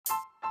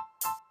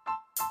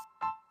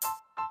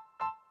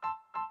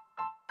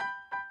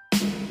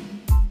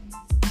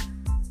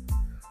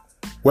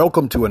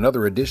Welcome to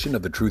another edition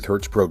of the Truth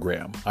Hurts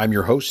program. I'm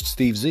your host,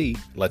 Steve Z.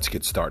 Let's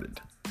get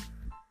started.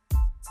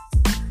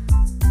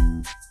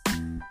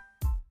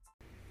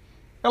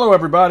 Hello,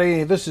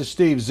 everybody. This is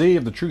Steve Z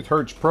of the Truth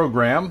Hurts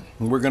program.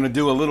 We're going to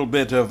do a little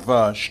bit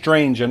of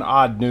strange and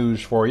odd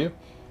news for you,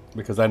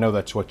 because I know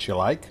that's what you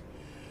like.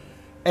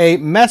 A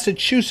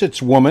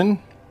Massachusetts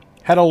woman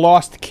had a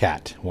lost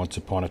cat once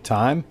upon a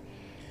time,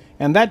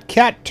 and that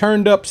cat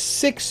turned up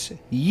 6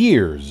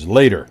 years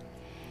later.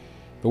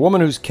 The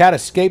woman whose cat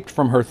escaped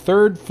from her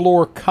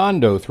third-floor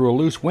condo through a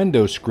loose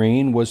window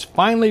screen was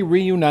finally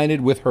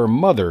reunited with her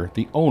mother,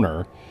 the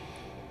owner.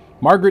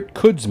 Margaret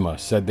Kudzma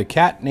said the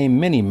cat named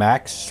Minnie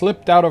Max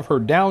slipped out of her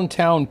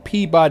downtown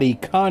Peabody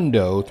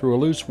condo through a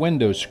loose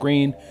window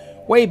screen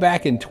way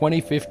back in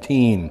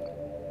 2015.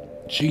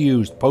 She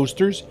used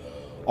posters,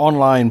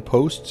 online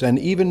posts, and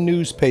even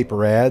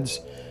newspaper ads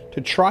to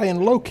try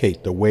and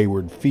locate the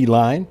wayward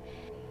feline.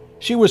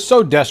 She was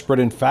so desperate,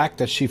 in fact,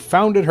 that she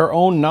founded her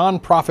own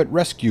nonprofit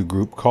rescue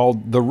group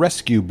called The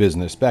Rescue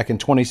Business back in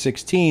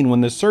 2016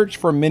 when the search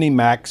for Minnie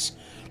Max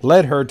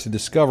led her to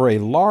discover a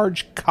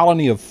large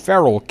colony of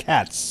feral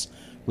cats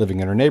living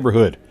in her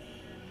neighborhood.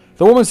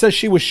 The woman says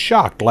she was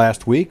shocked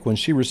last week when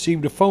she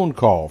received a phone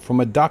call from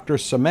a Dr.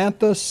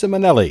 Samantha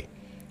Simonelli,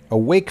 a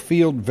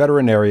Wakefield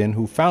veterinarian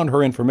who found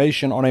her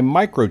information on a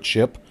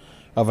microchip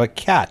of a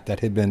cat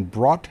that had been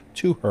brought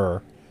to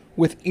her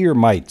with ear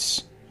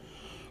mites.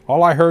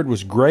 All I heard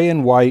was gray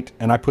and white,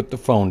 and I put the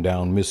phone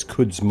down, Miss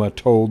Kudzma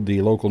told the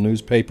local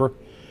newspaper.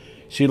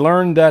 She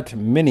learned that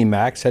Minnie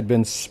Max had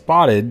been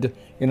spotted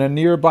in a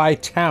nearby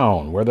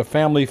town where the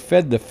family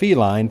fed the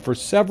feline for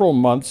several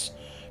months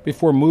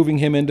before moving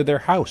him into their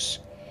house.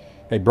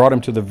 They brought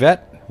him to the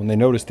vet when they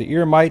noticed the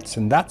ear mites,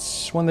 and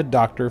that's when the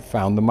doctor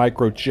found the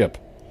microchip.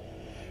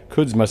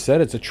 Kudzma said,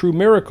 "It's a true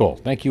miracle.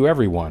 Thank you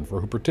everyone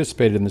who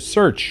participated in the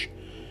search."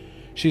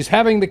 She's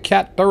having the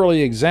cat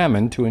thoroughly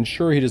examined to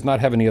ensure he does not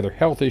have any other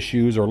health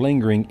issues or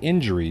lingering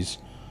injuries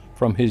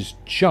from his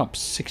jump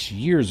 6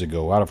 years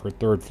ago out of her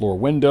third-floor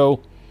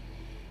window.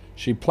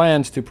 She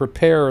plans to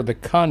prepare the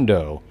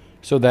condo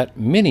so that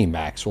Minnie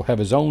Max will have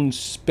his own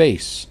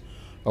space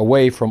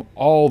away from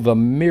all the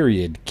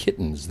myriad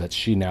kittens that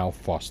she now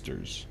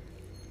fosters.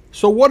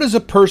 So what is a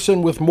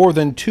person with more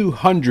than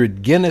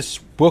 200 Guinness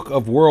Book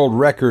of World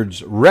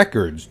Records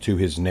records to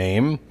his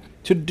name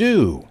to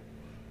do?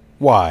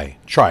 Why,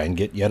 try and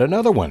get yet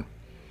another one.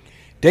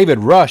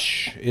 David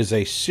Rush is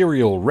a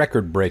serial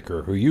record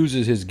breaker who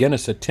uses his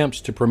Guinness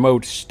attempts to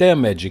promote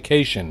STEM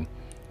education,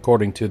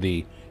 according to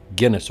the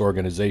Guinness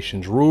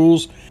organization's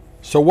rules.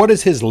 So what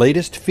is his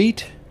latest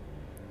feat?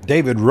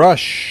 David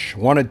Rush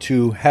wanted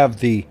to have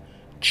the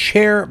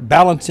chair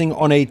balancing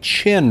on a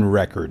chin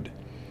record.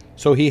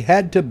 So he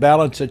had to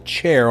balance a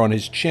chair on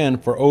his chin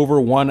for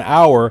over 1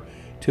 hour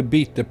to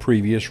beat the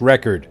previous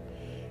record.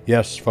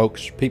 Yes,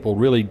 folks, people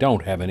really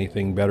don't have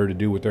anything better to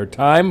do with their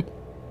time.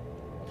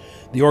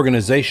 The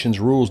organization's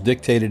rules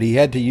dictated he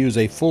had to use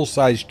a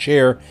full-size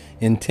chair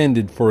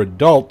intended for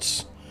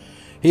adults.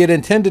 He had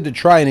intended to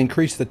try and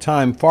increase the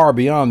time far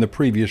beyond the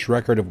previous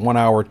record of 1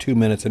 hour, 2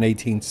 minutes, and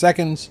 18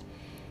 seconds,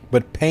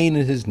 but pain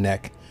in his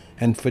neck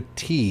and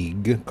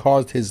fatigue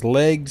caused his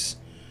legs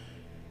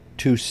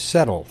to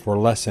settle for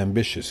a less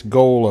ambitious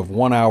goal of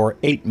 1 hour,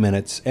 8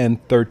 minutes,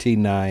 and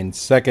 39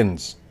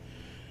 seconds.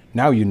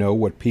 Now you know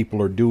what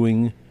people are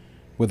doing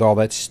with all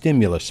that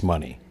stimulus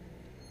money.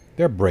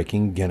 They're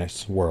breaking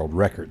Guinness World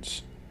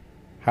Records.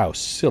 How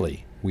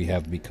silly we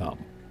have become.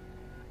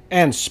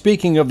 And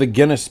speaking of the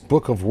Guinness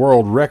Book of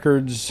World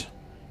Records,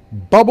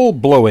 bubble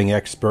blowing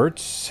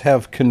experts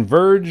have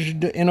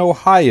converged in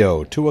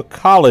Ohio to a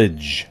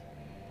college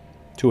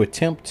to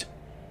attempt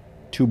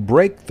to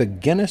break the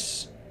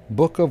Guinness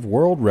Book of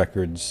World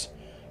Records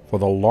for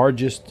the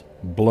largest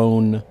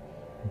blown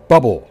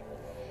bubble.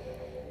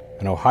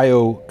 An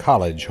Ohio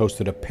college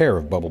hosted a pair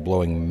of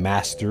bubble-blowing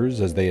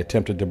masters as they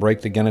attempted to break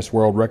the Guinness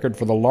World Record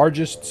for the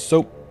largest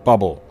soap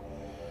bubble.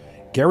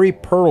 Gary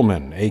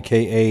Perlman,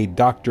 a.k.a.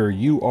 Dr.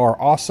 You Are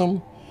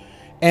Awesome,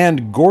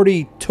 and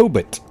Gordy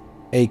Tobit,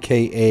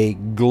 a.k.a.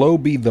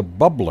 Globy the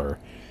Bubbler,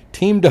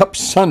 teamed up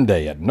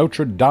Sunday at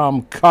Notre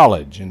Dame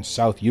College in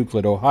South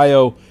Euclid,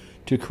 Ohio,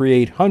 to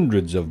create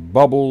hundreds of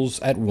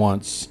bubbles at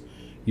once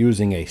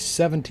using a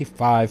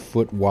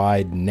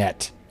 75-foot-wide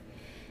net.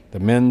 The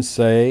men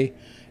say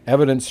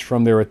evidence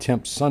from their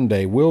attempt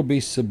Sunday will be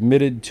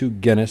submitted to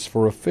Guinness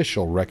for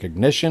official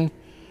recognition.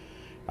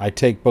 I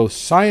take both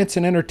science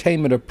and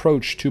entertainment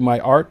approach to my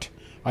art.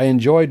 I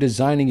enjoy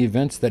designing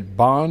events that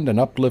bond and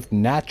uplift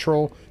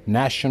natural,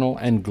 national,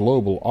 and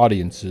global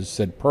audiences,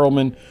 said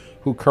Perlman,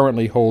 who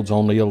currently holds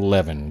only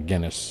 11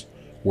 Guinness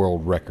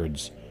World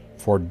Records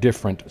for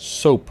different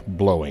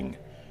soap-blowing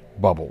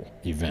bubble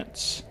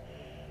events.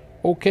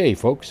 Okay,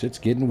 folks, it's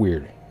getting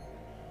weird.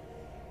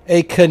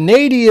 A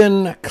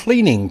Canadian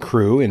cleaning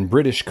crew in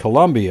British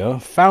Columbia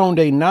found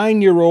a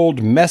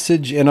 9-year-old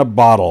message in a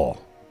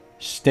bottle.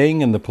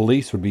 Sting and the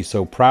Police would be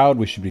so proud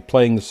we should be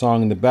playing the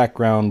song in the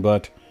background,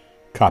 but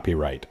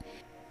copyright.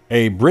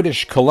 A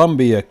British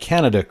Columbia,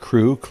 Canada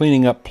crew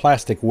cleaning up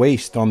plastic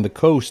waste on the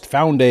coast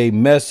found a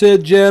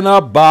message in a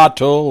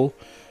bottle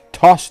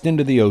tossed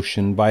into the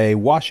ocean by a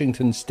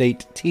Washington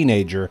state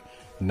teenager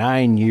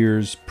 9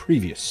 years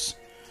previous.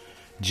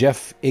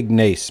 Jeff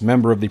Ignace,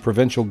 member of the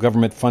provincial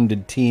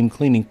government-funded team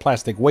cleaning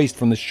plastic waste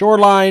from the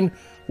shoreline,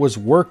 was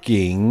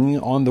working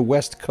on the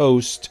west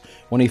coast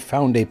when he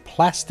found a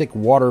plastic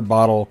water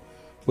bottle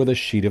with a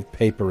sheet of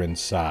paper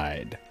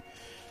inside.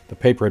 The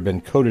paper had been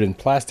coated in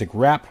plastic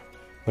wrap,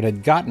 but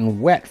had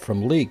gotten wet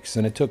from leaks,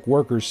 and it took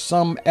workers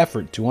some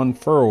effort to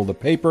unfurl the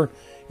paper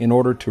in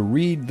order to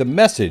read the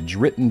message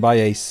written by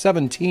a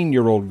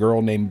 17-year-old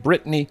girl named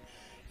Brittany,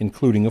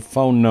 including a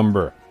phone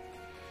number.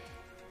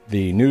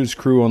 The news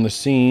crew on the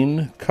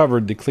scene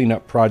covered the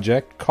cleanup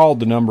project,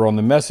 called the number on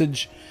the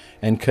message,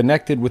 and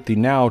connected with the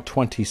now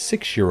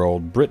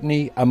 26-year-old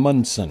Brittany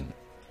Amundsen.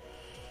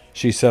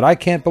 She said, "I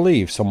can't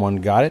believe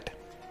someone got it,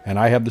 and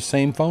I have the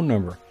same phone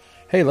number.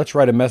 Hey, let's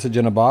write a message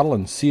in a bottle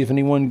and see if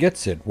anyone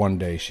gets it one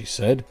day," she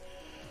said.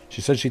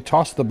 She said she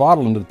tossed the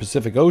bottle into the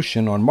Pacific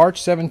Ocean on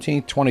March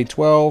 17,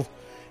 2012,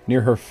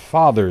 near her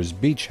father's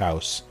beach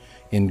house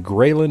in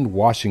Grayland,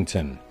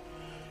 Washington.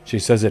 She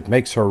says it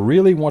makes her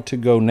really want to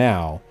go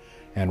now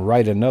and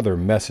write another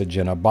message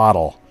in a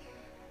bottle,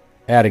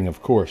 adding,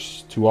 of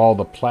course, to all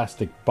the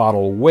plastic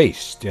bottle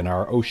waste in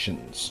our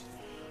oceans.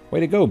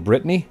 Way to go,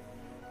 Brittany.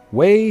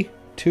 Way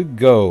to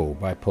go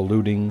by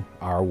polluting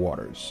our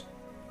waters.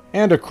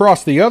 And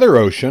across the other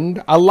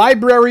ocean, a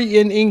library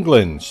in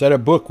England said a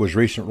book was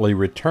recently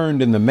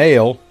returned in the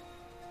mail.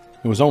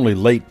 It was only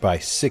late by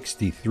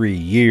 63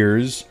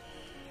 years,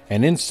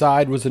 and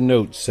inside was a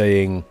note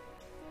saying,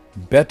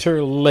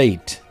 "Better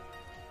late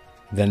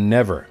than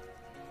never.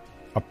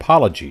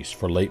 Apologies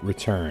for late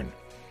return."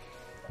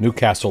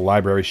 Newcastle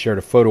Library shared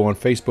a photo on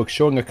Facebook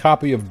showing a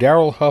copy of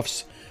Darrell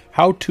Huff's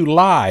How to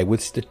Lie with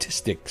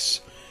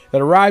Statistics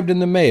that arrived in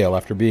the mail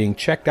after being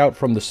checked out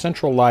from the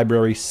Central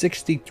Library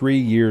 63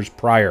 years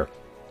prior.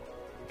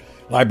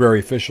 Library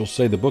officials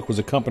say the book was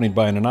accompanied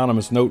by an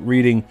anonymous note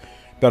reading,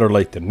 "Better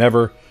late than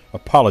never.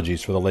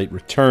 Apologies for the late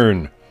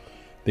return."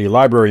 The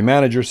library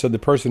manager said the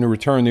person who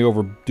returned the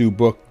overdue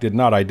book did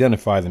not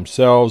identify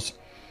themselves.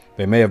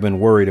 They may have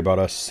been worried about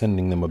us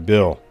sending them a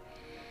bill.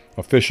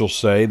 Officials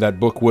say that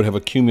book would have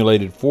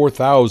accumulated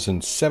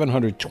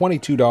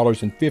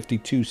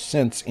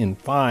 $4,722.52 in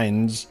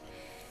fines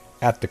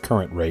at the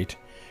current rate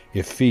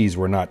if fees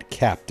were not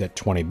capped at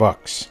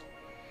 $20.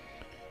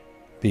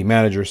 The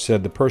manager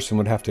said the person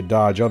would have to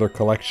dodge other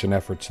collection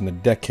efforts in the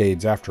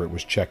decades after it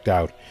was checked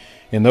out.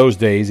 In those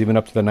days, even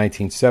up to the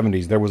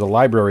 1970s, there was a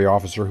library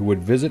officer who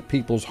would visit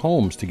people's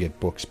homes to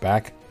get books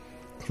back.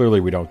 Clearly,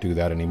 we don't do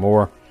that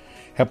anymore.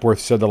 Hepworth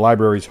said the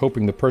library is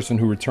hoping the person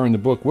who returned the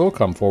book will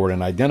come forward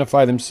and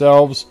identify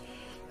themselves.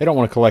 They don't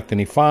want to collect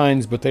any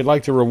fines, but they'd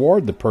like to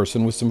reward the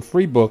person with some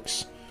free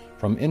books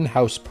from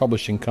in-house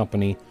publishing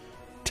company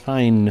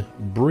Tyne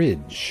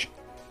Bridge.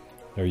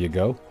 There you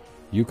go.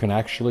 You can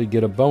actually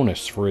get a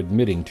bonus for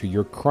admitting to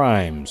your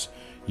crimes,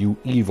 you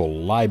evil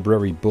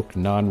library book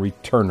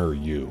non-returner,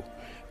 you.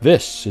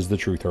 This is the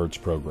Truth Hurts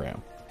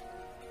program.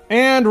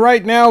 And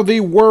right now,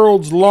 the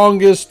world's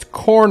longest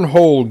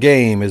cornhole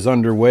game is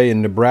underway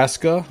in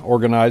Nebraska.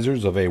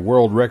 Organizers of a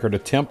world record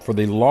attempt for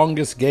the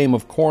longest game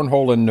of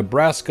cornhole in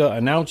Nebraska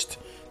announced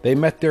they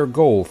met their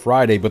goal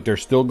Friday, but they're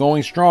still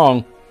going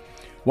strong.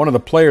 One of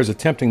the players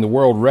attempting the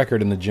world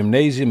record in the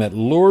gymnasium at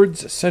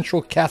Lourdes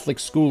Central Catholic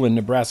School in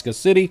Nebraska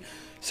City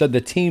said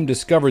the team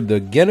discovered the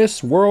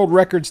Guinness World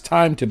Record's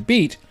time to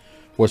beat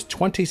was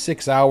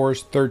 26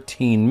 hours,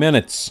 13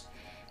 minutes.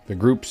 The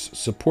group's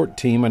support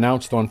team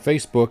announced on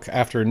Facebook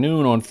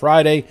afternoon on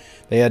Friday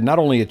they had not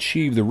only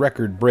achieved the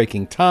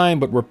record-breaking time,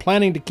 but were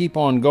planning to keep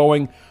on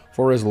going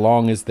for as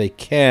long as they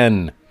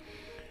can.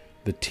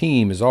 The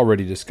team is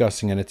already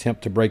discussing an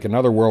attempt to break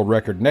another world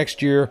record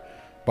next year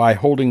by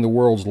holding the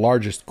world's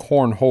largest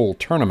cornhole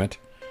tournament.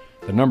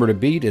 The number to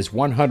beat is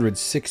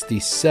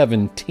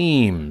 167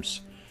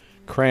 teams.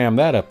 Cram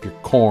that up your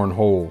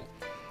cornhole.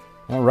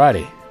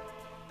 Alrighty.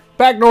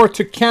 Back north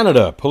to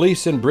Canada,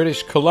 police in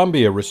British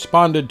Columbia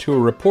responded to a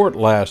report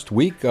last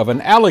week of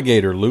an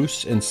alligator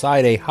loose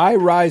inside a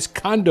high-rise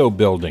condo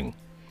building.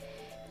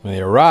 When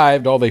they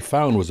arrived, all they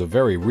found was a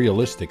very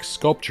realistic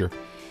sculpture.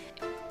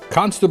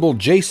 Constable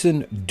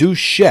Jason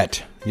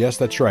Douchette, yes,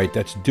 that's right,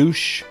 that's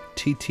Douche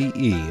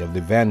TTE of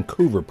the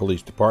Vancouver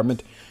Police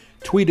Department,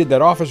 tweeted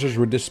that officers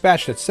were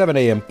dispatched at 7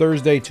 a.m.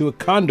 Thursday to a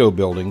condo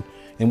building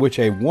in which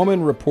a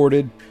woman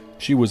reported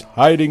she was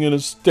hiding in a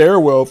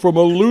stairwell from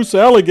a loose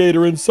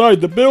alligator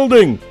inside the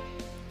building.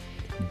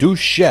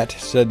 Douchette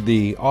said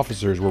the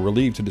officers were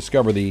relieved to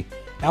discover the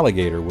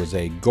alligator was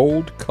a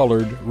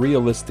gold-colored,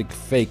 realistic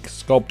fake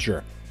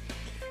sculpture.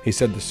 He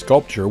said the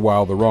sculpture,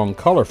 while the wrong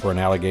color for an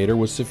alligator,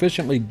 was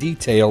sufficiently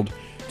detailed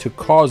to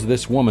cause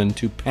this woman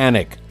to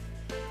panic.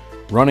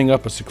 Running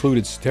up a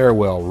secluded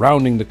stairwell,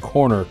 rounding the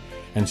corner,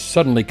 and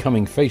suddenly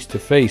coming face to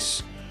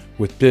face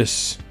with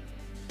this.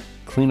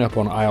 "Clean up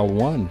on aisle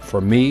 1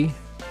 for me,"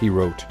 he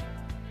wrote.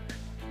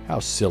 How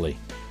silly.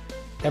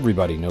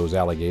 Everybody knows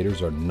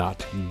alligators are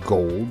not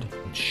gold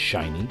and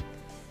shiny.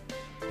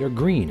 They're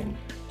green and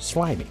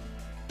slimy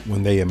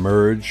when they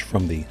emerge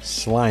from the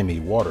slimy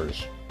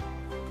waters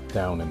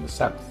down in the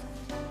south.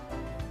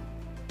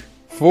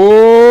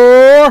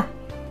 4!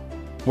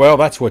 Well,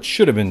 that's what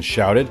should have been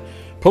shouted.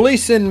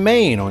 Police in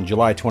Maine on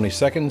July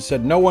 22nd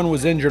said no one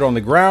was injured on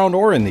the ground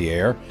or in the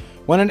air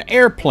when an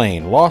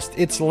airplane lost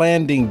its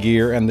landing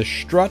gear and the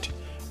strut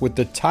with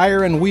the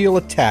tire and wheel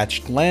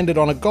attached landed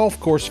on a golf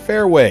course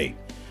fairway.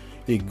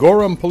 The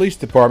Gorham Police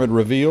Department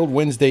revealed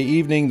Wednesday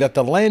evening that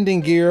the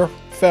landing gear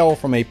fell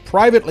from a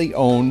privately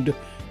owned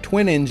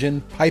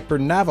twin-engine Piper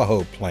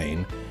Navajo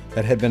plane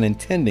that had been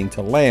intending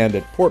to land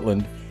at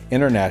Portland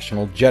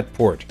International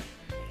Jetport.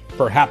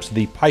 Perhaps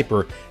the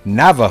Piper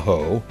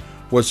Navajo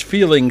was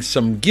feeling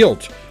some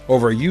guilt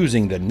over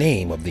using the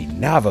name of the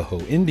Navajo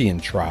Indian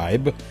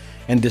tribe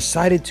and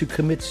decided to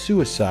commit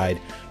suicide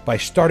by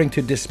starting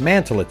to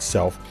dismantle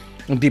itself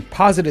and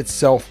deposit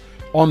itself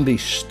on the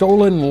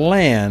stolen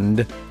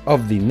land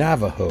of the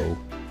Navajo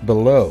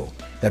below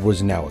that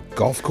was now a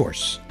golf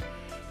course.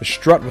 The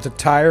strut with the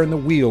tire and the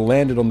wheel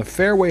landed on the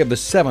fairway of the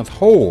 7th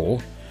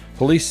hole.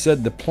 Police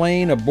said the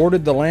plane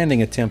aborted the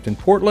landing attempt in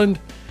Portland,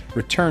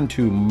 returned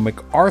to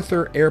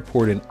MacArthur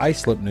Airport in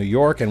Islip, New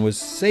York, and was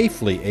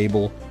safely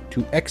able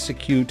to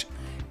execute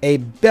a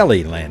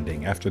belly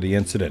landing after the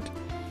incident.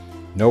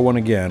 No one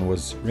again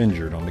was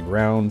injured on the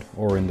ground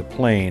or in the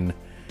plane,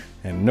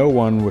 and no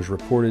one was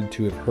reported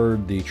to have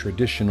heard the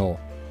traditional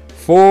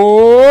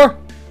 4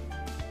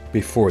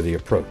 before the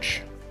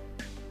approach.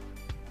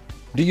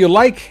 Do you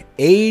like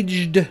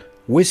aged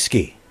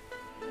whiskey?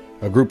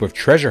 A group of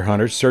treasure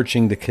hunters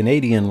searching the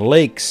Canadian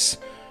lakes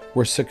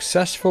were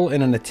successful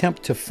in an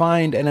attempt to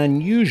find an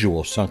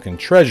unusual sunken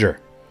treasure,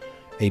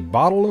 a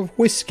bottle of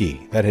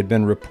whiskey that had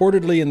been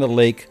reportedly in the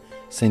lake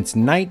since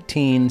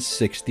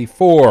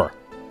 1964.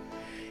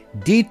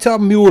 Dita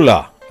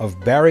Mula of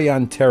Barrie,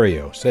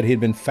 Ontario, said he had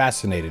been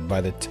fascinated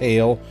by the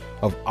tale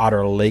of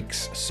Otter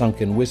Lake's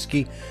sunken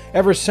whiskey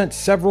ever since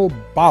several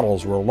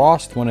bottles were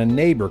lost when a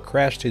neighbor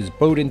crashed his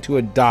boat into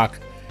a dock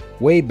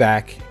way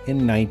back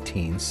in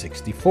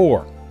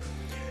 1964.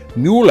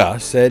 Mula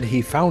said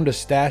he found a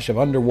stash of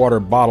underwater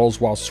bottles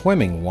while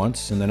swimming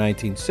once in the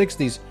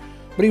 1960s,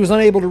 but he was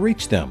unable to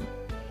reach them.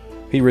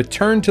 He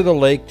returned to the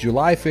lake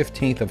July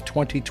 15th of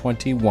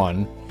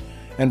 2021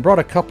 and brought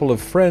a couple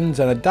of friends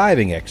and a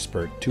diving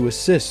expert to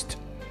assist.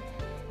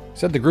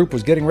 Said the group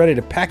was getting ready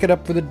to pack it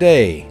up for the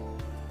day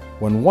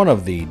when one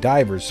of the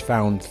divers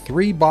found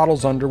 3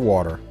 bottles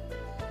underwater.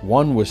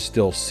 One was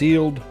still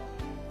sealed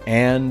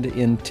and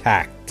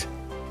intact.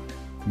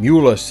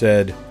 Mula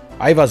said,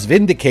 "I was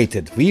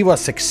vindicated. We were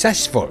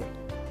successful."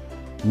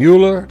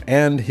 Mueller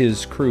and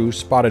his crew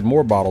spotted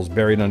more bottles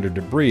buried under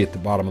debris at the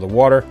bottom of the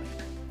water.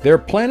 They're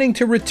planning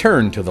to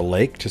return to the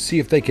lake to see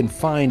if they can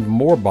find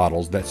more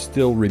bottles that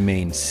still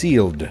remain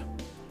sealed.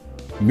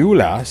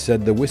 Mueller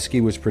said the whiskey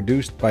was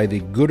produced by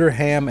the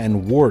Gooderham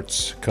and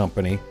Worts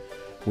Company,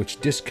 which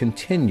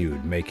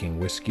discontinued making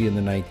whiskey in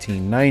the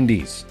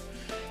 1990s.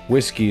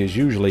 Whiskey is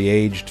usually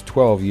aged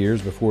 12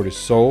 years before it is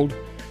sold,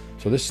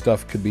 so this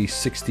stuff could be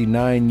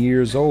 69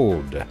 years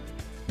old,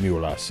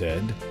 Mueller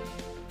said.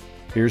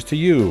 Here's to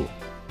you,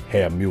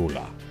 Herr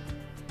Mueller.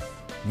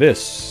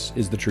 This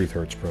is the Truth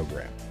Hurts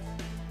program.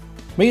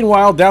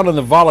 Meanwhile, down in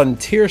the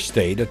Volunteer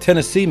State, a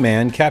Tennessee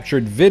man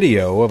captured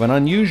video of an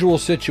unusual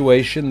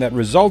situation that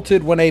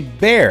resulted when a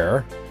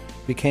bear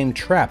became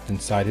trapped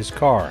inside his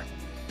car.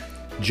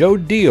 Joe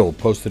Deal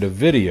posted a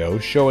video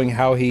showing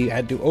how he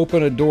had to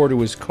open a door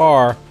to his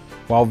car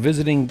while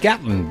visiting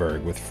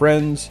Gatlinburg with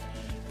friends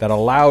that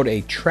allowed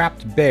a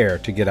trapped bear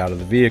to get out of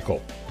the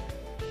vehicle.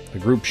 The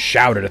group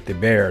shouted at the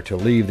bear to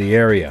leave the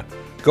area.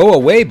 "Go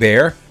away,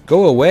 bear!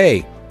 Go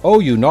away! Oh,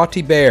 you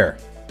naughty bear!"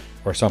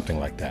 or something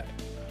like that.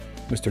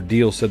 Mr.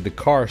 Deal said the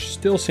car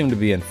still seemed to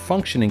be in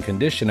functioning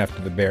condition after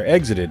the bear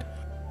exited,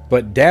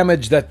 but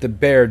damage that the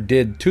bear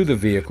did to the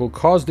vehicle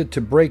caused it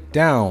to break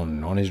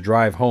down on his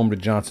drive home to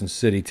Johnson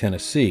City,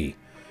 Tennessee.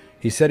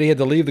 He said he had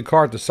to leave the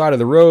car at the side of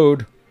the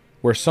road,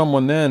 where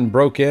someone then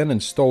broke in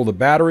and stole the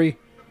battery,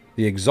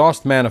 the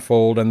exhaust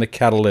manifold, and the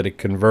catalytic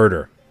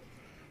converter.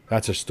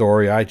 That's a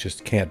story I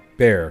just can't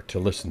bear to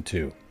listen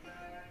to.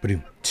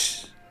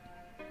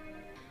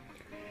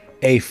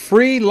 A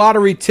free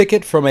lottery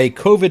ticket from a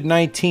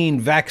COVID-19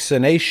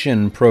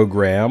 vaccination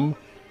program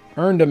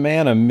earned a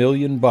man $1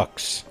 million.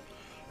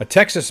 A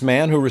Texas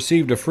man who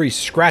received a free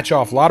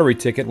scratch-off lottery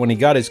ticket when he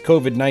got his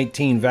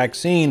COVID-19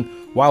 vaccine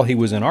while he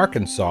was in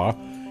Arkansas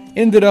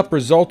ended up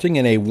resulting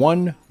in a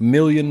 $1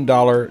 million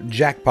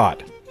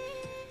jackpot.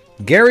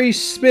 Gary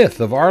Smith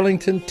of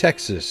Arlington,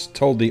 Texas,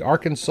 told the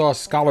Arkansas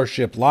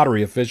Scholarship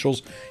Lottery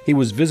officials he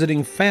was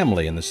visiting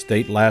family in the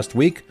state last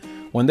week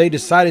when they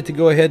decided to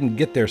go ahead and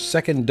get their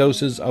second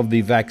doses of the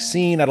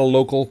vaccine at a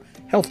local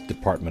health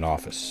department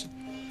office.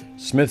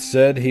 Smith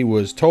said he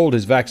was told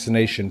his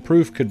vaccination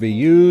proof could be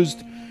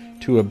used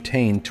to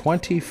obtain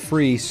 20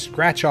 free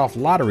scratch-off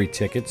lottery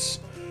tickets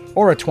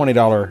or a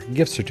 $20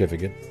 gift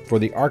certificate for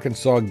the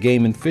Arkansas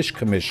Game and Fish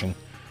Commission,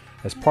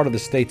 as part of the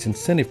state's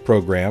incentive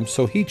program,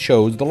 so he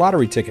chose the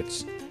lottery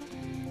tickets.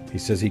 He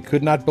says he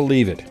could not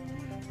believe it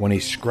when he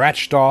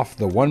scratched off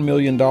the $1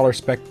 million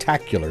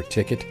spectacular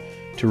ticket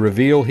to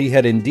reveal he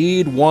had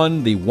indeed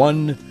won the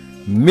 $1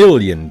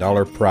 million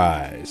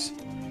prize.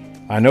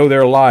 "I know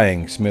they're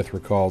lying," Smith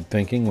recalled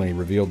thinking when he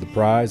revealed the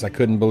prize. "I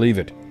couldn't believe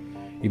it."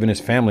 Even his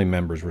family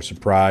members were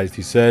surprised.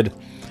 He said,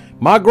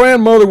 "My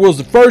grandmother was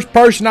the first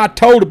person I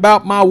told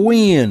about my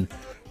win.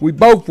 We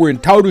both were in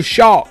total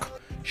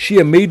shock. She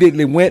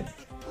immediately went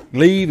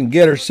leave and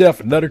get herself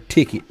another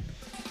ticket."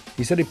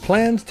 He said he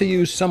plans to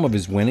use some of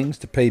his winnings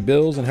to pay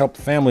bills and help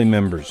family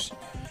members.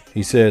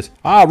 He says,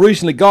 "I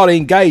recently got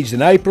engaged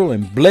in April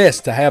and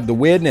blessed to have the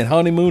wedding and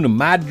honeymoon of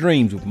my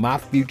dreams with my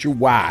future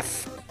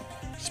wife,"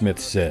 Smith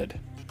said.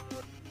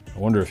 I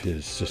wonder if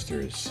his sister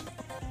is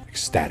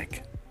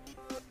ecstatic.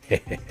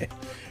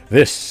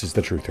 This is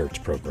the Truth Hurts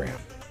program.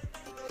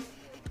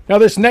 Now,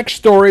 this next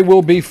story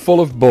will be full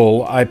of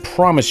bull, I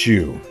promise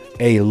you.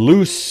 A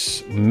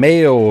loose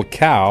male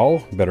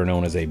cow, better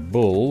known as a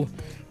bull,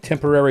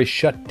 temporarily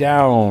shut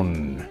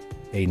down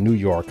a New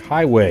York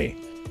highway.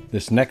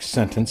 This next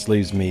sentence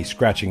leaves me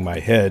scratching my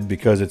head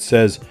because it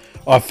says,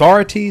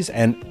 authorities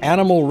and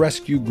animal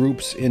rescue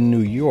groups in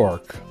New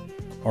York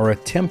are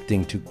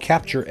attempting to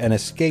capture an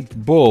escaped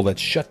bull that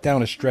shut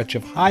down a stretch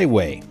of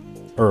highway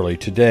early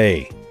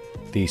today.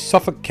 The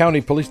Suffolk County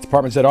Police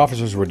Department said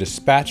officers were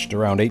dispatched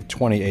around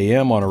 8:20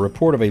 a.m. on a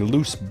report of a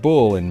loose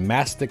bull in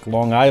Mastic,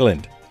 Long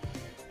Island.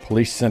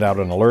 Police sent out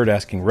an alert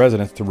asking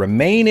residents to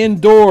remain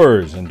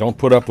indoors and don't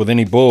put up with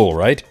any bull,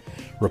 right?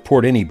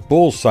 Report any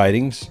bull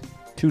sightings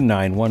to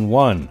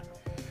 911.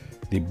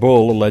 The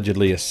bull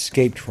allegedly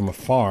escaped from a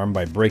farm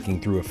by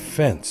breaking through a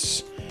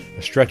fence.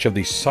 A stretch of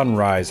the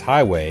Sunrise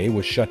Highway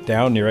was shut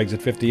down near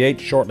exit 58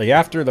 shortly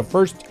after the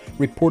first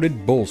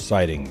reported bull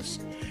sightings.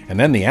 And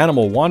then the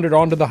animal wandered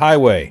onto the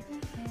highway.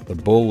 The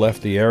bull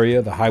left the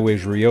area. The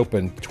highways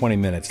reopened 20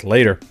 minutes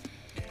later.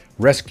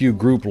 Rescue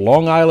group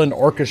Long Island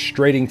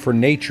Orchestrating for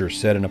Nature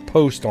said in a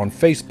post on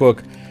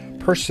Facebook,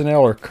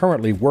 personnel are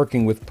currently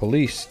working with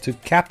police to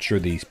capture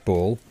the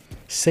bull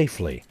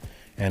safely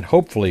and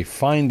hopefully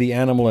find the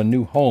animal a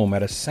new home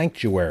at a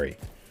sanctuary.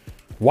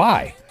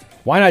 Why?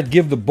 Why not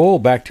give the bull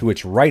back to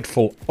its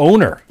rightful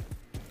owner?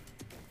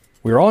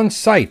 We're on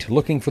site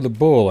looking for the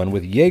bull and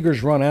with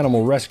Jaegers Run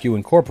Animal Rescue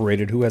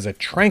Incorporated, who has a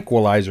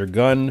tranquilizer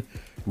gun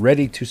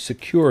ready to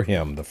secure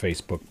him, the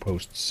Facebook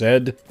post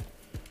said.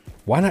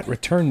 Why not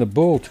return the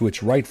bull to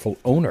its rightful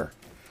owner?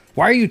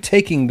 Why are you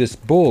taking this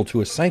bull to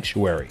a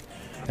sanctuary?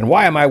 And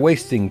why am I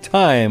wasting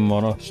time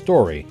on a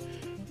story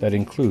that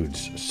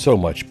includes so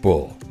much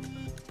bull?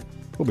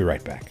 We'll be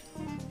right back.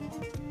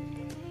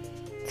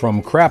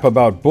 From crap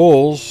about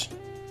bulls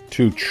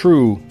to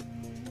true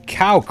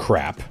cow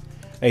crap,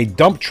 a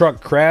dump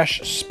truck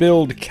crash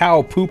spilled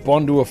cow poop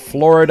onto a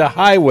Florida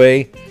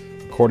highway,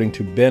 according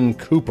to Ben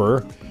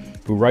Cooper,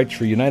 who writes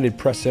for United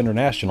Press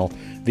International.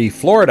 The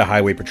Florida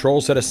Highway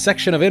Patrol said a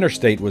section of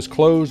interstate was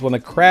closed when the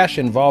crash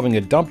involving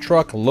a dump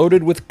truck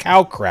loaded with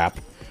cow crap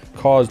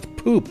caused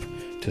poop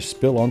to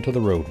spill onto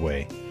the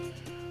roadway.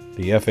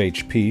 The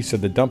FHP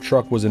said the dump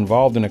truck was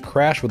involved in a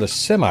crash with a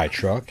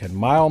semi-truck at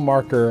mile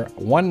marker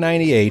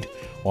 198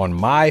 on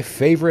my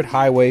favorite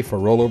highway for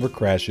rollover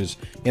crashes,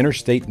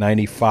 Interstate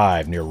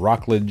 95, near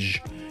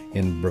Rockledge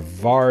in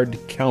Brevard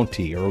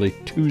County, early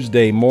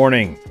Tuesday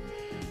morning.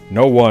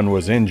 No one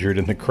was injured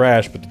in the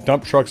crash, but the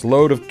dump truck's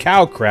load of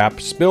cow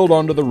crap spilled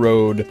onto the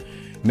road,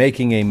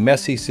 making a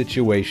messy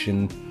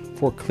situation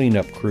for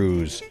cleanup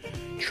crews.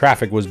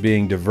 Traffic was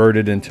being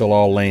diverted until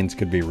all lanes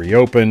could be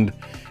reopened,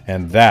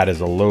 and that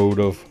is a load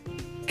of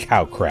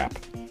cow crap.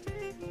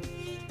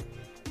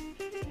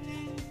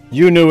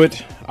 You knew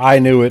it, I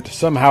knew it,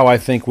 somehow I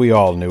think we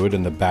all knew it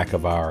in the back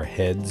of our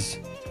heads.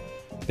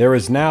 There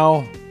is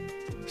now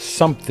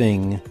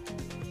something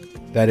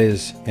that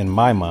is, in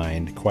my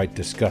mind, quite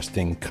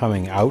disgusting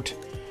coming out.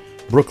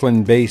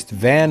 Brooklyn-based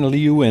Van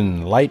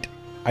Leeuwen Light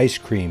Ice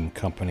Cream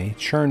Company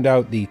churned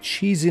out the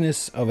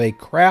cheesiness of a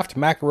Kraft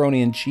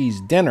macaroni and cheese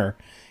dinner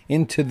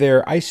into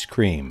their ice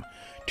cream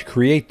to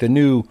create the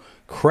new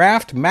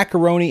Kraft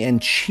macaroni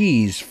and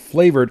cheese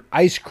flavored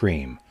ice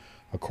cream,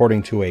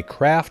 according to a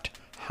Kraft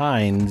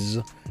Heinz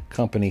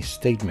company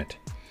statement.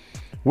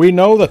 We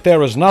know that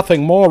there is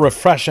nothing more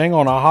refreshing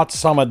on a hot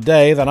summer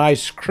day than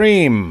ice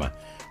cream,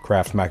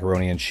 Kraft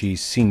Macaroni and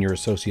Cheese Senior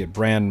Associate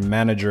Brand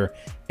Manager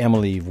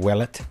Emily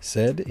Ouellet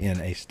said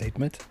in a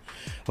statement.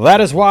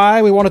 That is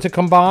why we wanted to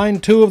combine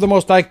two of the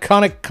most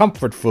iconic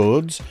comfort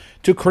foods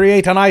to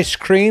create an ice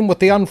cream with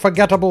the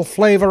unforgettable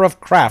flavor of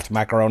Kraft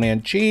macaroni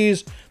and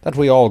cheese that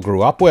we all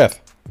grew up with.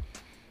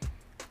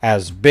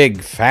 As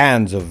big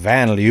fans of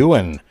Van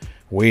Leeuwen,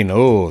 we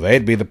knew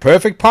they'd be the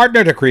perfect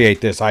partner to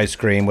create this ice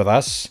cream with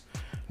us.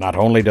 Not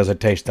only does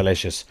it taste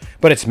delicious,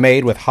 but it's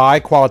made with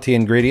high-quality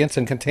ingredients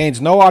and contains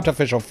no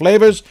artificial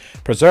flavors,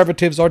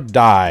 preservatives, or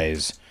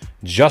dyes,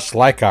 just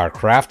like our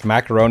Kraft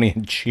macaroni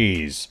and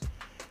cheese.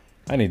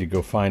 I need to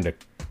go find a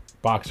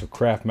box of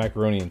Kraft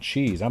macaroni and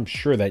cheese. I'm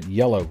sure that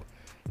yellow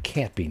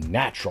can't be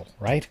natural,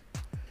 right?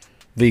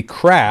 The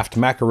Kraft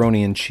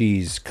Macaroni and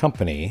Cheese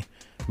Company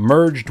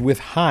merged with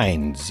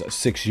Heinz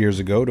 6 years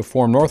ago to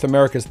form North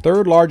America's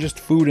third largest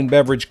food and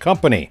beverage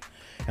company.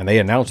 And they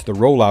announced the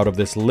rollout of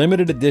this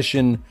limited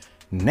edition,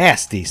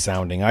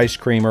 nasty-sounding ice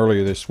cream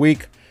earlier this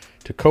week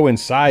to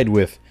coincide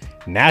with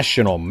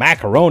National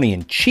Macaroni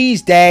and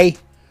Cheese Day.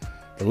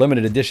 The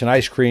limited edition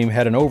ice cream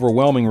had an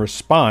overwhelming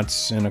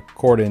response in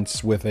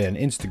accordance with an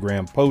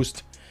Instagram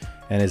post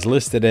and is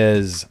listed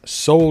as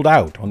sold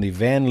out on the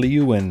Van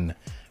Leeuwen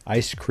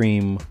ice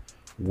cream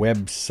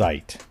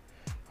website.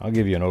 I'll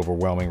give you an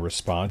overwhelming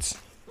response.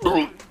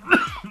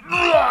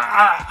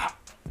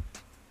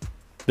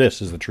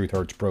 This is the Truth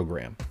Hurts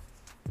program.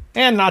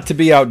 And not to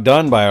be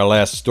outdone by our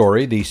last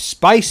story, the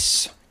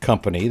spice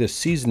company, the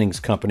seasonings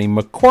company,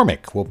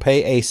 McCormick, will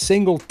pay a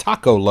single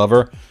taco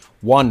lover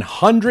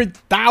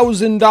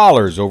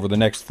 $100,000 over the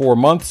next 4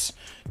 months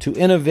to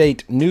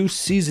innovate new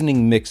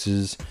seasoning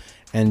mixes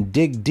and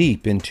dig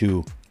deep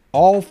into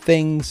all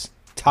things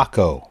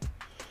taco.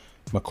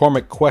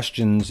 McCormick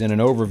questions in an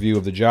overview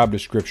of the job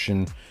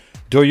description,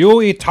 "Do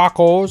you eat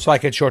tacos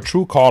like it's your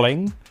true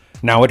calling?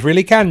 Now it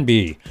really can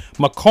be.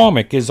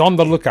 McCormick is on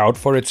the lookout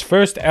for its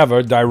first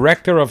ever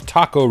Director of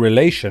Taco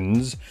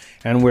Relations,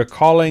 and we're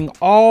calling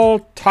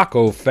all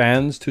taco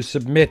fans to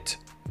submit."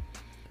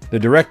 The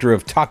Director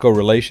of Taco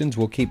Relations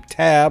will keep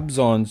tabs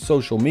on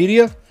social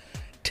media,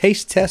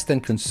 taste test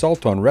and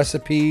consult on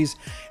recipes,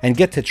 and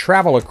get to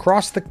travel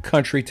across the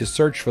country to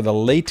search for the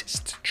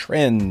latest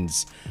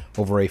trends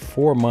over a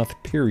 4-month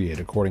period,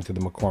 according to the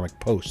McCormick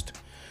Post.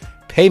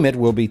 Payment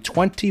will be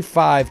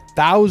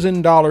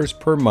 $25,000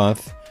 per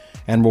month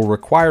and will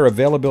require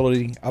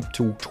availability up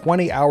to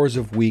 20 hours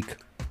a week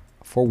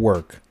for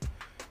work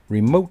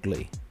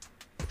remotely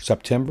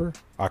September,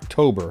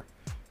 October,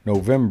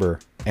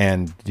 November,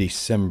 and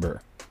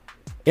December.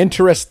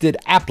 Interested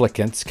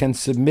applicants can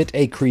submit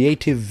a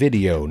creative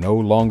video no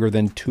longer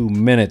than 2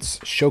 minutes,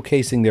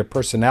 showcasing their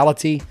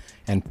personality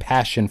and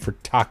passion for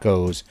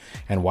tacos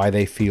and why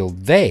they feel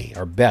they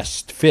are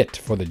best fit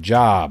for the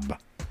job.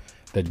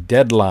 The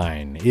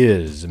deadline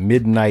is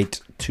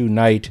midnight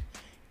tonight,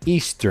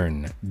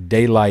 Eastern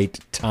Daylight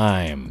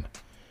Time.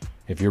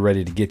 If you're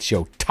ready to get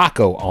your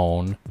taco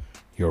on,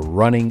 you're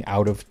running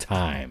out of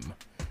time.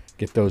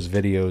 Get those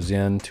videos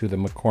in to the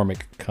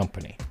McCormick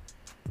Company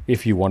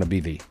if you want to be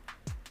the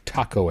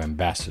taco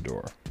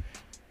ambassador.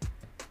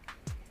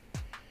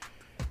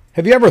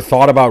 Have you ever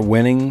thought about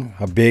winning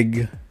a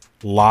big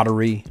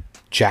lottery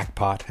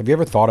jackpot? Have you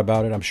ever thought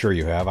about it? I'm sure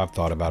you have. I've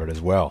thought about it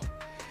as well.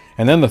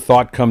 And then the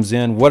thought comes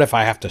in, what if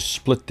I have to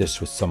split this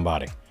with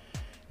somebody?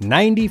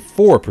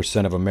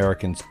 94% of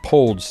Americans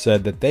polled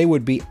said that they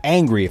would be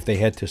angry if they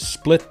had to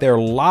split their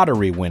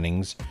lottery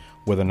winnings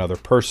with another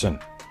person.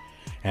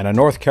 And a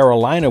North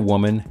Carolina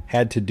woman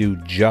had to do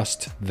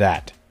just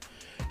that.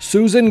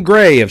 Susan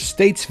Gray of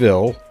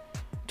Statesville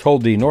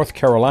told the North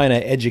Carolina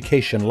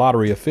Education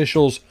Lottery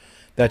officials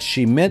that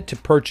she meant to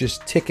purchase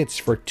tickets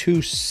for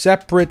 2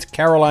 separate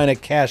Carolina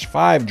Cash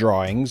 5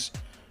 drawings,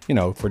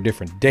 for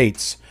different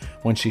dates,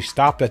 when she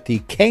stopped at the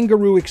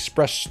Kangaroo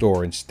Express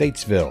store in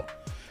Statesville.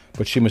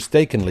 But she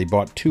mistakenly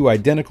bought 2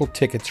 identical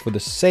tickets for the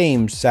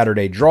same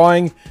Saturday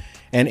drawing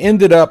and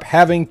ended up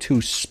having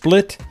to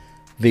split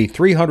the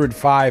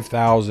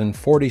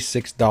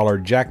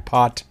 $305,046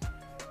 jackpot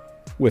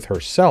with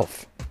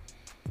herself.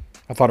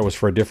 I thought it was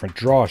for a different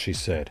draw, she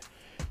said.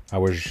 I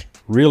was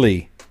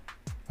really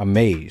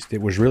amazed.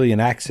 It was really an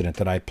accident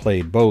that I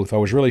played both. I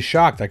was really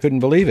shocked. I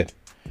couldn't believe it.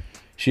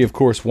 She, of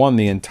course, won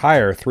the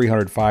entire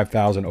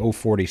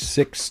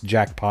 $305,046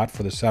 jackpot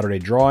for the Saturday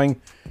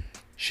drawing.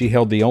 She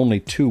held the only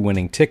 2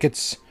 winning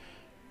tickets,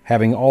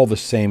 having all the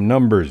same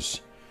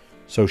numbers.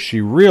 So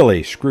she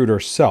really screwed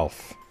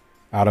herself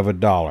out of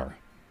 $1.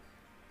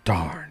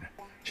 Darn.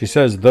 She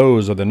says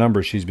those are the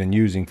numbers she's been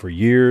using for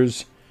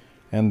years,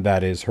 and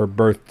that is her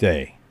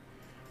birthday.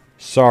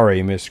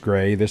 Sorry, Miss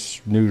Gray,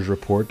 this news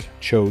report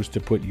chose to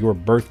put your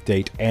birth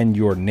date and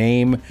your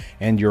name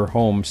and your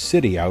home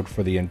city out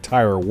for the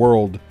entire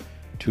world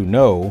to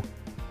know.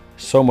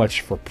 So much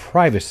for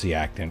Privacy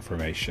Act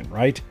information,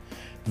 right?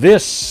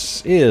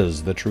 This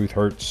is the Truth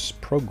Hurts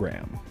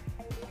program.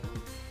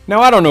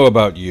 Now, I don't know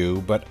about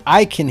you, but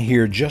I can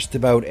hear just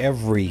about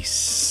every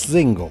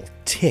single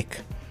tick,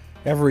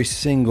 every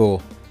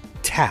single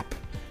tap,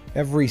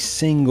 every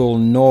single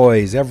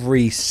noise,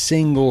 every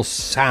single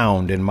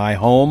sound in my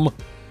home.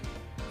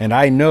 And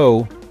I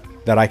know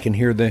that I can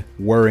hear the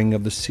whirring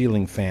of the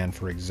ceiling fan,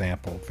 for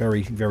example,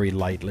 very, very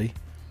lightly.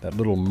 That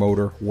little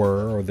motor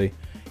whir or the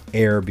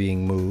air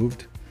being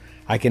moved.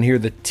 I can hear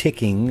the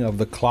ticking of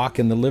the clock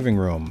in the living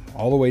room,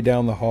 all the way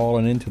down the hall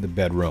and into the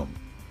bedroom.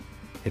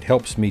 It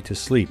helps me to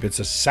sleep. It's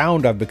a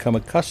sound I've become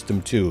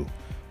accustomed to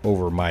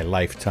over my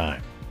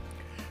lifetime.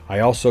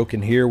 I also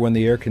can hear when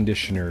the air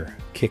conditioner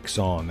kicks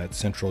on, that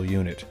central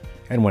unit,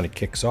 and when it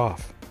kicks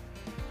off.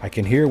 I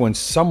can hear when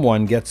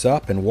someone gets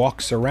up and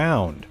walks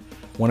around,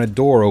 when a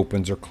door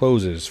opens or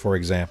closes, for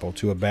example,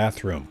 to a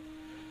bathroom,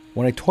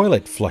 when a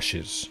toilet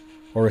flushes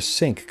or a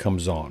sink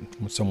comes on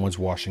when someone's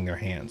washing their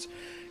hands.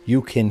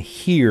 You can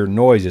hear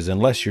noises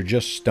unless you're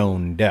just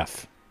stone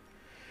deaf.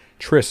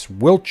 Tris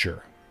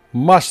Wilcher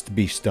must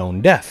be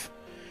stone deaf.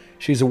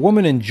 She's a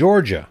woman in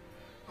Georgia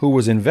who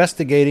was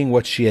investigating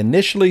what she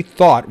initially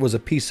thought was a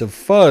piece of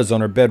fuzz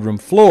on her bedroom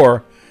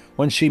floor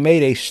when she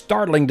made a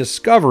startling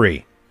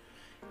discovery.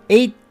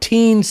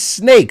 18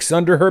 snakes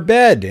under her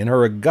bed in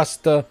her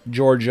Augusta,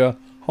 Georgia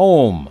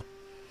home.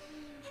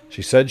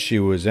 She said she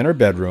was in her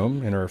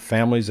bedroom in her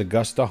family's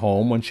Augusta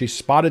home when she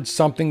spotted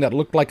something that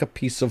looked like a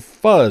piece of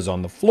fuzz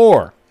on the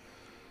floor.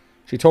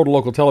 She told a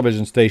local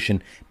television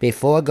station,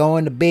 "Before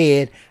going to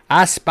bed,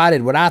 I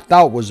spotted what I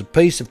thought was a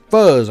piece of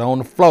fuzz on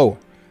the floor.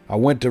 I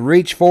went to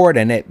reach for it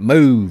and it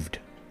moved."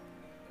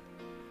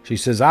 She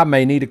says, "I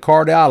may need a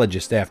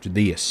cardiologist after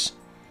this."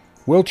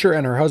 Wilcher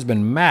and her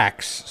husband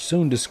Max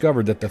soon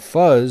discovered that the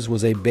fuzz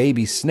was a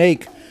baby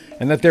snake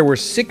and that there were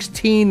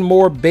 16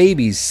 more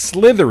babies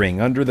slithering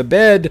under the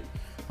bed,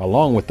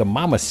 along with the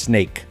mama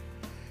snake.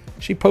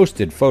 She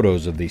posted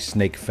photos of the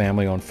snake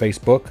family on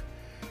Facebook.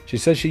 She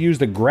says she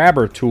used a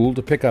grabber tool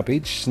to pick up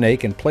each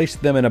snake and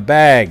placed them in a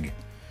bag.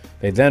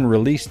 They then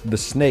released the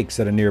snakes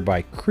at a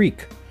nearby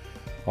creek.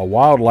 A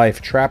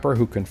wildlife trapper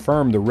who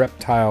confirmed the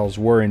reptiles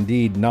were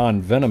indeed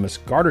non-venomous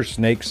garter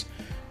snakes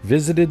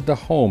visited the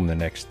home the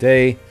next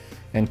day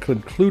and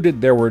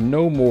concluded there were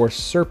no more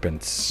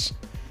serpents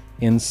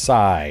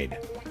inside.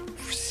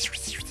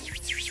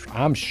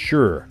 I'm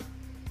sure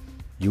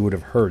you would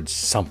have heard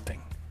something,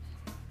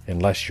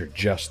 unless you're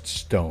just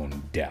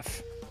stone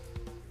deaf.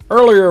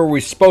 Earlier we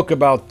spoke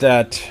about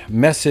that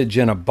message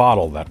in a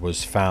bottle that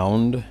was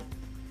found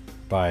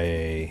by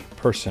a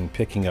person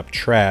picking up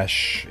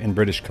trash in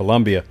British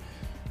Columbia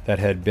that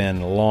had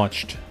been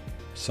launched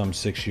some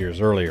 6 years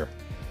earlier.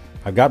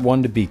 I've got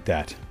one to beat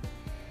that.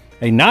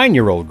 A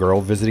 9-year-old girl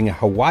visiting a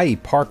Hawaii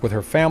park with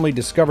her family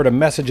discovered a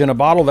message in a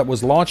bottle that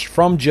was launched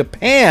from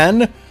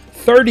Japan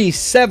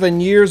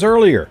 37 years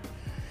earlier.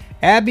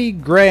 Abby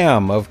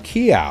Graham of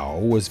Keau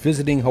was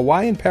visiting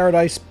Hawaiian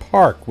Paradise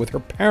Park with her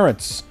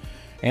parents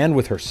and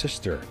with her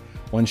sister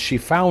when she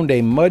found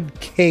a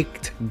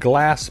mud-caked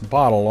glass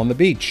bottle on the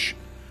beach.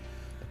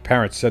 The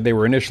parents said they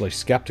were initially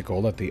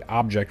skeptical that the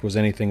object was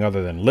anything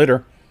other than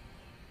litter.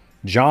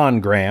 John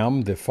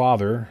Graham, the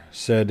father,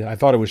 said, "I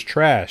thought it was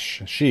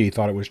trash. She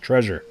thought it was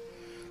treasure."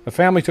 The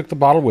family took the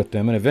bottle with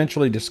them and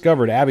eventually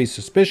discovered Abby's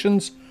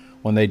suspicions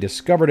when they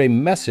discovered a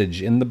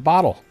message in the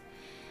bottle.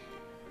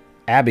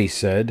 Abby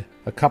said,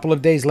 "A couple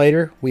of days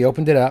later, we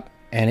opened it up,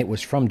 and it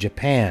was from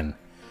Japan.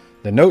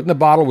 The note in the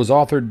bottle was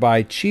authored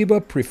by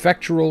Chiba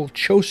Prefectural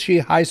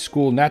Choshi High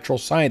School Natural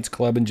Science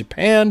Club in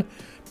Japan,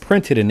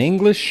 printed in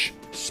English,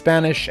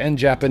 Spanish, and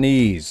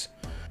Japanese."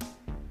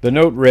 The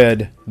note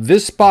read,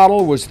 "This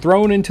bottle was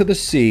thrown into the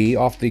sea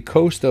off the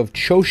coast of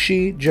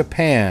Choshi,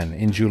 Japan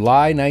in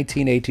July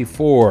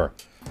 1984.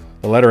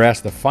 The letter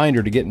asked the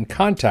finder to get in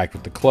contact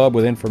with the club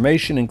with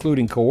information,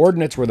 including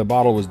coordinates where the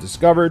bottle was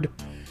discovered.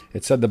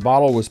 It said the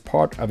bottle was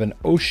part of an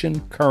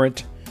ocean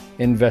current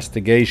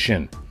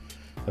investigation.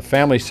 The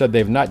family said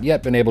they've not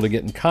yet been able to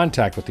get in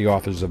contact with the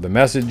authors of the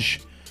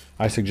message.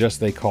 I suggest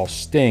they call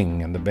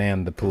Sting and the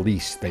band The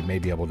Police. They may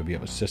be able to be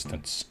of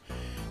assistance.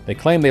 They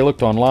claim they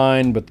looked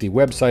online, but the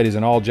website is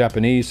in all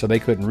Japanese, so they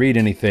couldn't read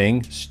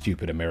anything.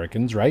 Stupid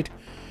Americans, right?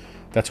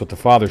 That's what the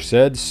father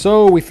said.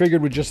 So we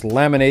figured we'd just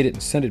laminate it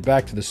and send it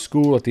back to the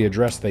school at the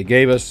address they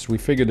gave us. We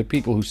figured the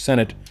people who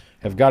sent it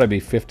have got to be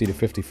 50 to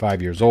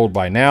 55 years old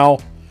by now.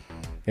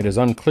 It is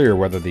unclear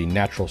whether the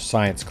Natural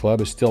Science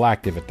Club is still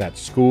active at that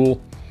school.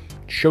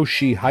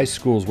 Choshi High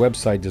School's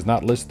website does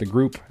not list the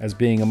group as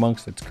being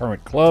amongst its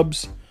current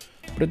clubs,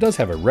 but it does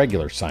have a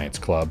regular science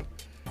club,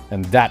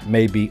 and that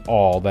may be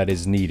all that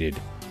is needed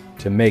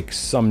to make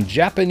some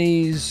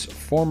Japanese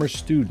former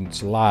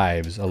students'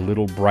 lives a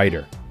little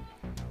brighter.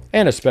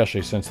 And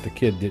especially since the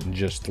kid didn't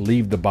just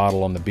leave the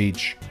bottle on the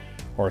beach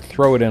or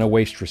throw it in a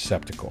waste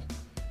receptacle,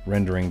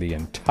 rendering the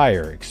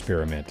entire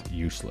experiment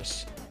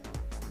useless.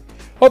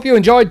 Hope you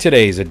enjoyed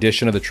today's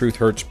edition of the Truth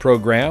Hurts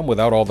program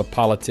without all the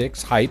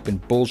politics, hype,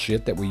 and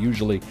bullshit that we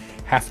usually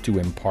have to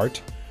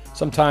impart.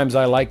 Sometimes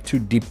I like to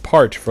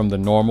depart from the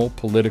normal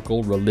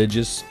political,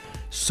 religious,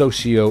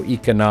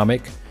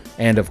 socio-economic,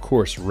 and of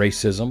course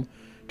racism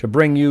to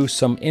bring you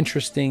some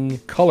interesting,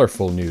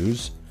 colorful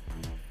news.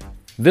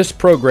 This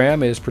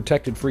program is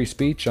protected free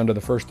speech under the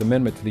First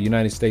Amendment to the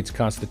United States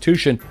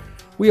Constitution.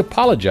 We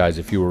apologize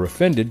if you were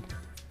offended,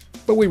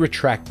 but we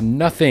retract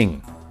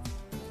nothing.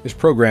 This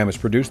program is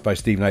produced by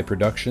Steve Knight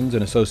Productions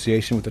in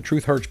association with the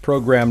Truth Hurts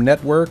Program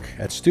Network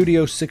at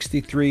Studio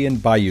 63 in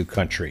Bayou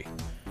Country.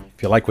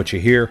 If you like what you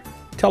hear,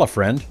 tell a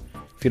friend.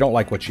 If you don't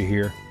like what you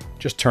hear,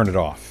 just turn it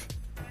off.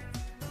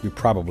 You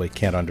probably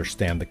can't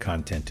understand the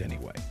content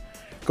anyway.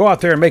 Go out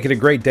there and make it a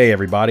great day,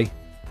 everybody.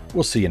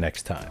 We'll see you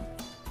next time.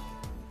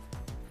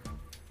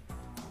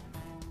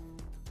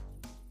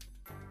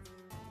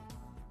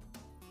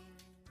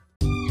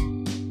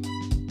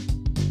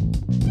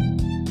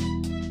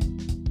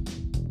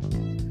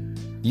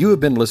 You have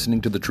been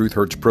listening to the Truth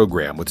Hurts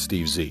program with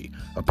Steve Z.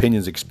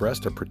 Opinions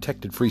expressed are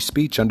protected free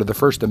speech under the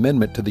First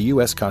Amendment to the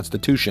U.S.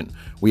 Constitution.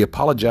 We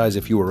apologize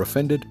if you were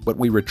offended, but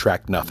we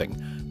retract nothing.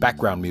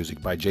 Background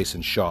music by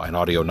Jason Shaw and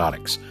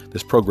Audionautics.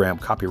 This program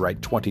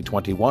copyright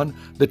 2021,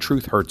 the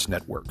Truth Hurts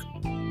Network.